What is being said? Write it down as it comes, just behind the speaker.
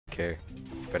care.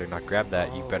 You better not grab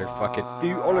that. You better fucking. Do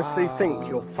you honestly think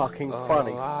you're fucking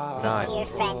funny? This to your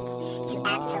friends. You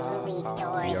absolutely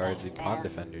adore We are them, the bro. pond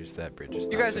defenders. That bridge is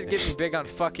You not guys would get me finished. big on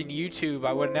fucking YouTube.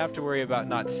 I wouldn't have to worry about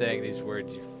not saying these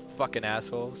words, you fucking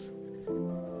assholes.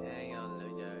 Hang on,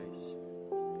 little guys.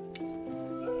 He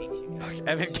hates you guys. Fuck,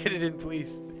 Evan, get it in,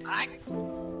 please.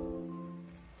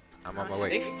 I'm on my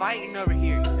They way. fighting over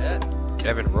here, yeah.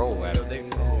 Evan, roll at Yo, him.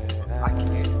 they I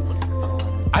can't.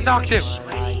 I knocked him!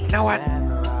 No, I.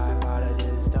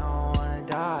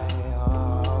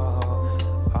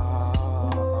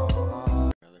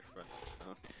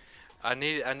 I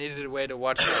needed a way to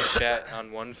watch my chat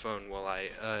on one phone while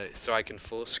so I can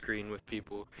full screen with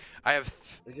people. I have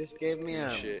They just gave me a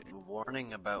Shit.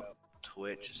 warning about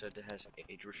Twitch. It said it has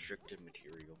age-restricted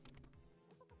material.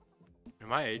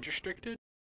 Am I age restricted?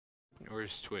 Or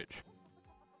is Twitch?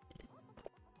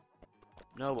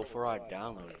 No, before I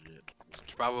downloaded it.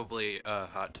 It's probably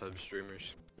hot tub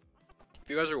streamers. If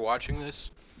you guys are watching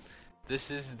this,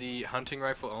 this is the hunting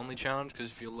rifle only challenge, because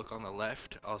if you look on the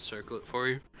left, I'll circle it for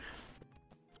you.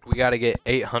 We gotta get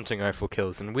 8 hunting rifle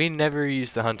kills, and we never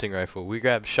use the hunting rifle. We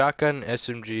grab shotgun,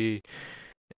 SMG,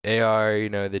 AR, you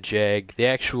know, the Jag, the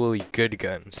actually good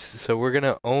guns. So we're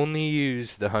gonna only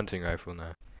use the hunting rifle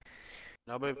now.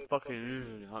 Nobody fucking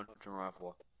uses a hunting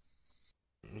rifle.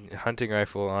 Hunting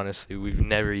rifle, honestly, we've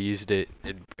never used it.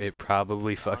 It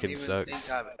probably fucking I don't sucks. even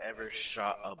think I've ever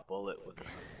shot a bullet with a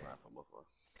hunting rifle before.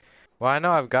 Well, I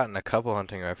know I've gotten a couple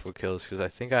hunting rifle kills because I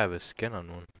think I have a skin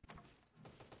on one.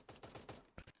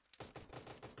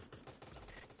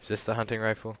 Is this the hunting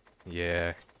rifle?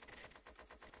 Yeah.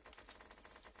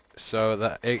 So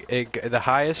the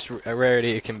highest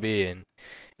rarity it can be in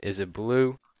is a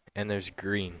blue, and there's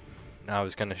green. Now I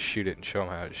was gonna shoot it and show them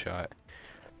how it's shot.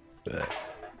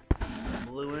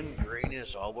 Blue and green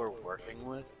is all we're working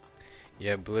with.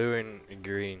 Yeah, blue and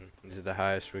green is the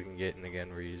highest we can get, and again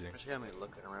we're using. Just got me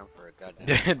looking around for a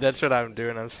goddamn. That's what I'm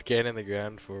doing. I'm scanning the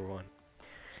ground for one.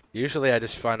 Usually I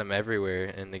just find them everywhere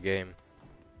in the game.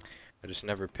 I just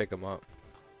never pick them up.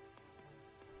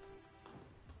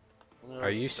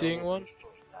 Are you seeing one?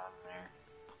 Down there.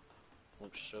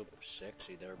 Looks so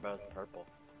sexy. They're both purple.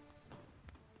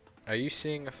 Are you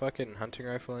seeing a fucking hunting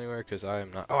rifle anywhere? Cause I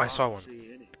am not. Oh, I saw one.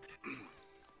 See any.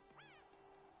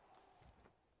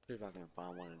 See if I can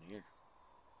find one in here.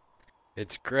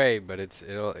 It's gray, but it's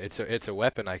a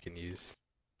weapon I can use.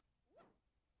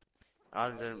 I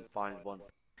didn't find one.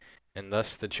 And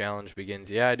thus the challenge begins.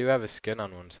 Yeah, I do have a skin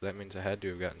on one, so that means I had to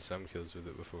have gotten some kills with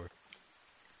it before.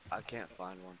 I can't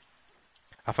find one.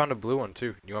 I found a blue one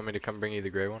too. You want me to come bring you the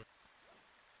gray one?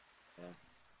 Yeah.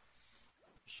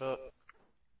 So,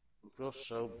 I feel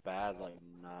so bad, like,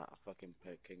 not fucking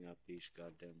picking up these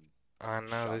goddamn. I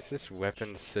know, there's just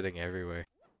weapons sitting everywhere.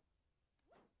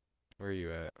 Where are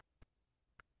you at?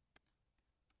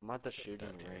 I'm at the shooting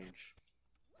range.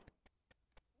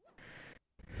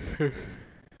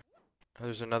 Oh,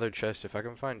 there's another chest. If I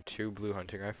can find 2 blue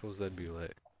hunting rifles, that'd be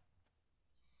lit.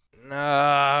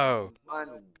 No! Find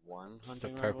one Just a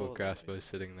hunting purple rifle. crossbow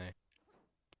sitting there.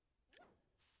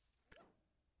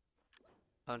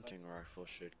 Hunting rifle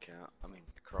should count. I mean,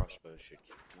 crossbow should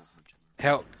count, not hunting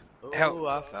Help! rifle. Help. Oh,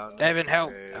 I found it. Evan,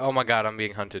 help! Okay. Oh my god, I'm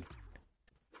being hunted.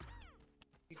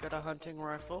 You got a hunting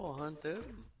rifle, hunt them.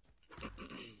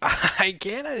 I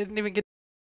can't, I didn't even get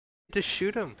to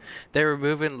shoot them. They were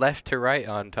moving left to right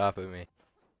on top of me.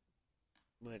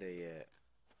 Where they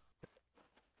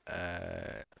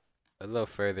at? A little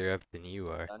further up than you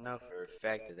are. I know for a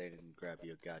fact that they didn't grab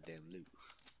your goddamn loot.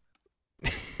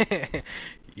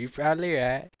 You probably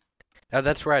right. Oh,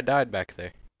 that's where I died back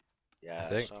there. Yeah, I I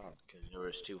think. saw because there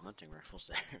was 2 hunting rifles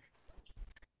there.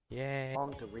 Yeah.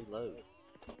 Long to reload.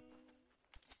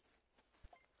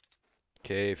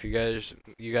 Okay, if you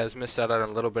guys missed out on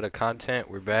a little bit of content,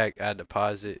 we're back. I had to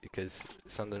pause it because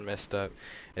something messed up.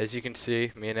 As you can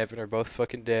see, me and Evan are both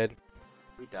fucking dead.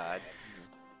 We died.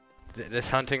 This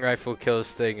hunting rifle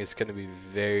kills thing is gonna be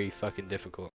very fucking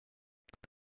difficult.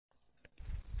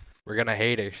 We're gonna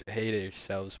hate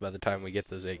ourselves by the time we get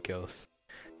those 8 kills.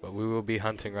 But we will be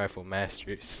hunting rifle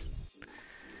masters.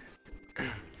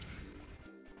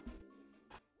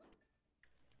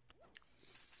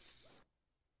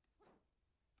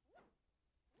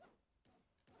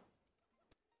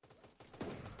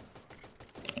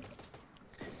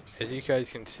 As you guys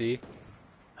can see,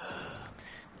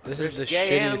 this is the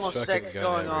gay shittiest animal fucking sex gun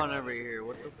going ever. on over here.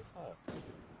 What the fuck?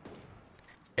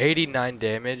 89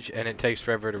 damage, and it takes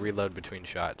forever to reload between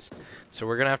shots. So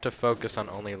we're gonna have to focus on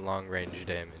only long range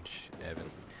damage, Evan.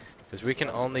 Because we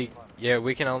can only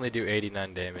do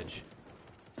 89 damage.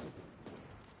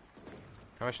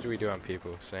 How much do we do on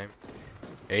people? Same?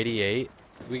 88.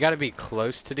 We gotta be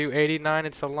close to do 89.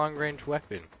 It's a long range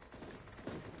weapon.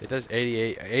 It does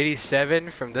 88,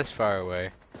 87 from this far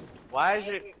away. Why is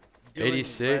it doing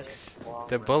less 86. long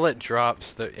The range? bullet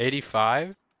drops. The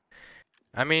 85.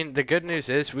 I mean, the good news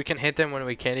is we can hit them when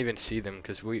we can't even see them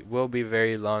because we will be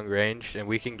very long range and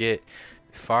we can get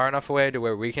far enough away to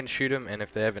where we can shoot them, and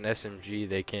if they have an SMG,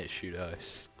 they can't shoot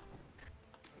us.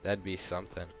 That'd be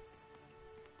something.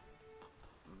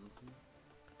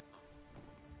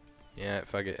 Yeah,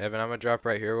 fuck it. Evan, I'm gonna drop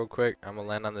right here real quick. I'm gonna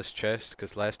land on this chest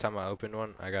because last time I opened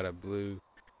one, I got a blue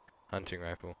hunting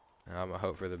rifle. And I'm gonna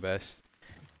hope for the best.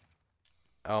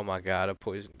 Oh my god, a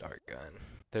poison dart gun.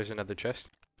 There's another chest.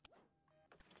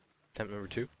 Attempt number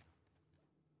 2.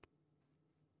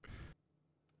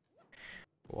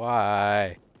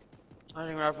 Why?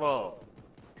 Hunting rifle.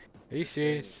 Are you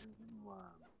serious?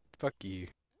 Fuck you.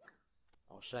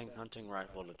 I was saying hunting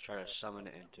rifle to try to summon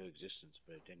it into existence,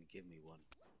 but it didn't give me one.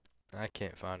 I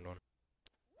can't find one.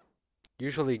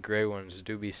 Usually gray ones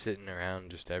do be sitting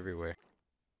around just everywhere.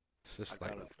 It's I just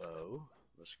got like, a bow.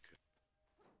 Let's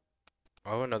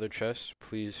go. oh, another chest,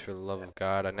 please, for the love of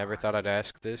God. I never thought I'd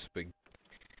ask this, but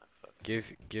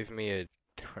give me a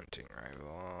hunting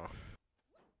rifle.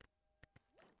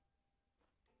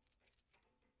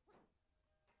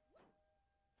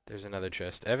 There's another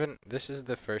chest. Evan, this is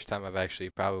the first time I've actually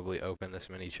probably opened this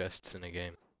many chests in a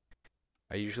game.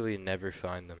 I usually never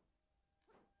find them.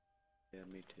 Yeah,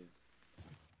 me too.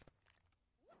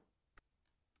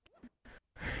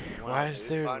 Why is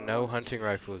there no hunting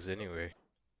rifles anywhere?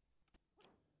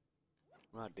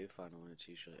 When I do find one, it's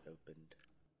usually opened.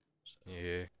 So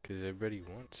Yeah, 'cause everybody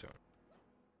wants them.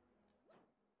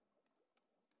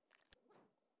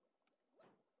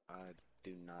 I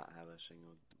do not have a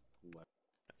single weapon.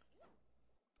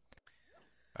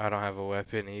 I don't have a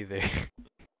weapon either.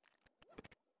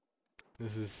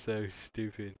 This is so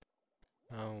stupid.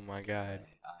 Oh my god.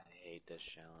 I hate this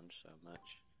challenge so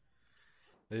much.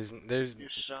 There's There's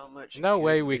so much no good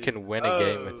way we loot. can win a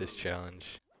game with this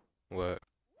challenge. What?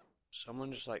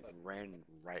 Someone just like ran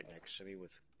right next to me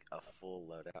with a full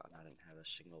loadout and I didn't have a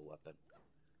single weapon.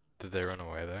 Did they run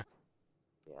away there?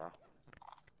 Yeah.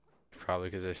 Probably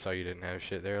because they saw you didn't have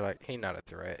shit. They were like, he not a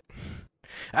threat.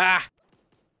 Ah!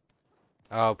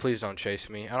 Oh, please don't chase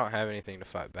me. I don't have anything to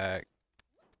fight back.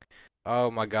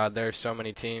 Oh my god, there's so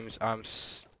many teams.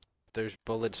 There's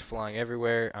bullets flying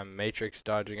everywhere. I'm matrix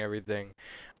dodging everything.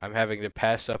 I'm having to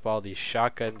pass up all these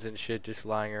shotguns and shit just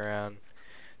lying around.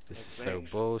 This is so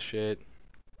bullshit.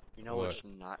 You know What? what's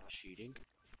not cheating?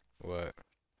 What?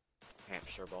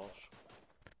 Hamster balls.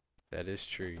 That is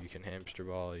true. You can hamster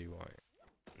ball all you want.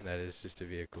 That is just a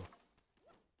vehicle.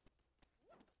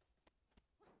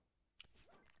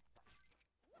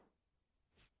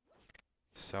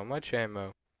 So much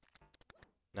ammo.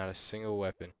 Not a single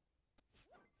weapon.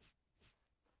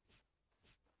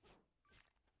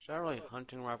 Is that really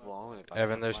hunting rifle only? If I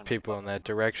Evan, can't there's find a people in fucking that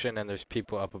direction and there's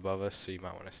people up above us, so you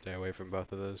might want to stay away from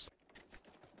both of those.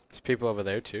 There's people over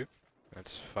there too.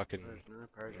 Let's fucking,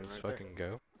 let's right fucking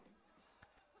go.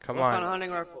 Come We'll find a on,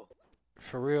 hunting rifle.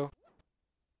 for real.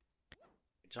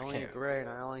 It's only a can't- gray and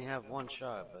I only have one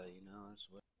shot, but you know, it's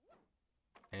what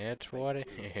It's what it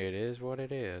is. What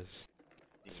it is.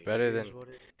 It's it better is than what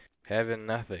it having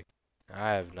nothing.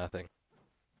 I have nothing,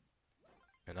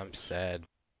 and I'm sad.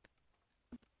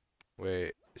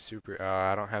 Wait, super.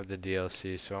 I don't have the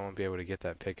DLC, so I won't be able to get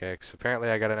that pickaxe. Apparently,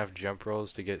 I got enough jump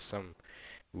rolls to get some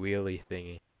wheelie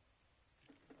thingy.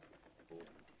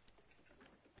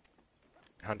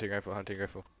 Hunting rifle, hunting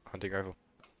rifle, hunting rifle.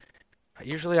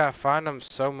 Usually I find them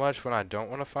so much when I don't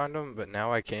want to find them, but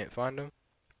now I can't find them.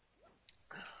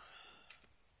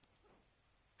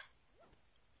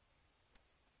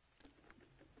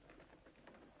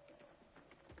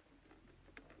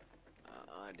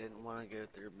 I didn't want to go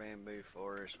through bamboo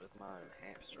forest with my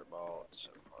hamster ball. It's so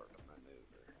hard to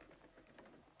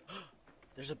maneuver.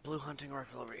 There's a blue hunting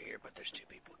rifle over here, but there's two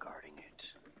people guarding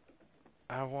it.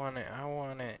 I want it, I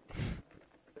want it.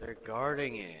 They're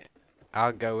guarding it.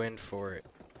 I'll go in for it.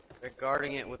 They're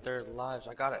guarding it with their lives.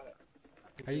 I got it.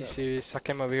 Are you serious? I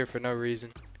came over here for no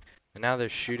reason. And now they're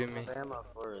shooting me. I don't have ammo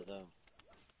for it, though.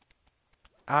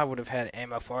 I would have had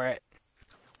ammo for it.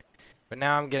 But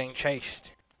now I'm getting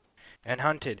chased. And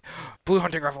hunted. Blue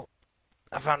hunting rifle.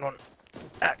 I found one.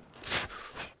 Ah.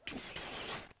 You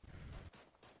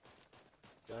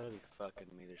gotta be fucking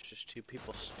me. There's just two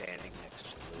people standing next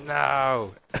to me.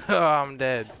 No. Oh, I'm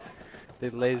dead. They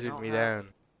lasered don't me have- down.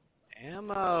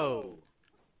 Ammo!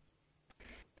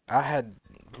 I had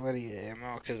plenty of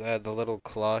ammo because I had the little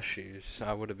claw shoes.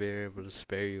 I would have been able to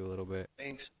spare you a little bit.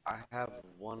 Thanks. I have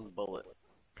one bullet.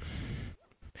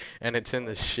 And it's in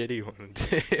the shitty one.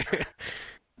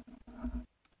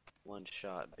 One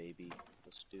shot, baby.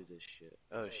 Let's do this shit.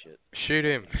 Oh shit. Shoot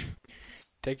him.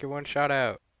 Take your one shot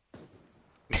out.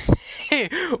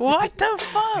 What the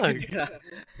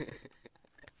fuck?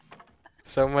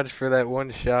 So much for that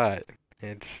one shot.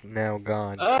 It's now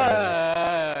gone.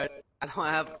 I don't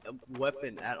have a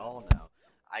weapon at all now.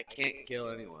 I can't kill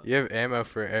anyone. You have ammo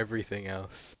for everything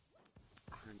else.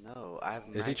 I know. I have.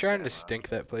 Is he max trying to ammo. stink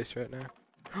that place right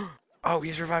now? Oh,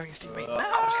 he's reviving his teammate.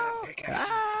 I was gonna pickaxe him.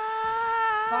 Fuck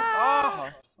Ah!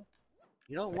 off.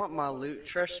 You don't want my loot.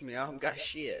 Trust me. I don't got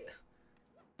shit.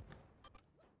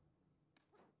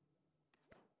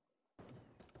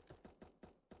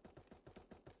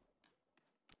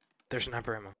 There's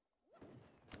sniper ammo.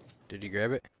 Did you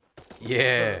grab it?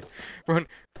 Yeah. Run.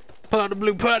 Pull out the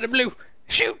blue. Pull out the blue.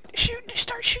 Shoot. Shoot.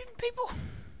 Start shooting people.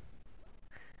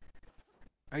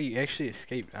 Oh, you actually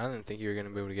escaped. I didn't think you were going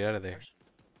to be able to get out of there.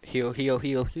 Heal, heal,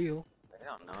 heal, heal. They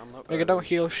don't know. I'm up. Nigga, don't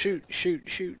heal. Shoot, shoot,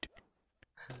 shoot.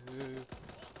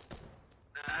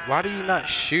 Why do you not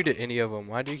shoot at any of them?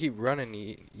 Why do you keep running?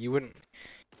 You wouldn't.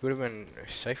 You would have been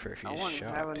safer if you I just wouldn't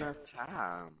shot. have enough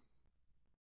time.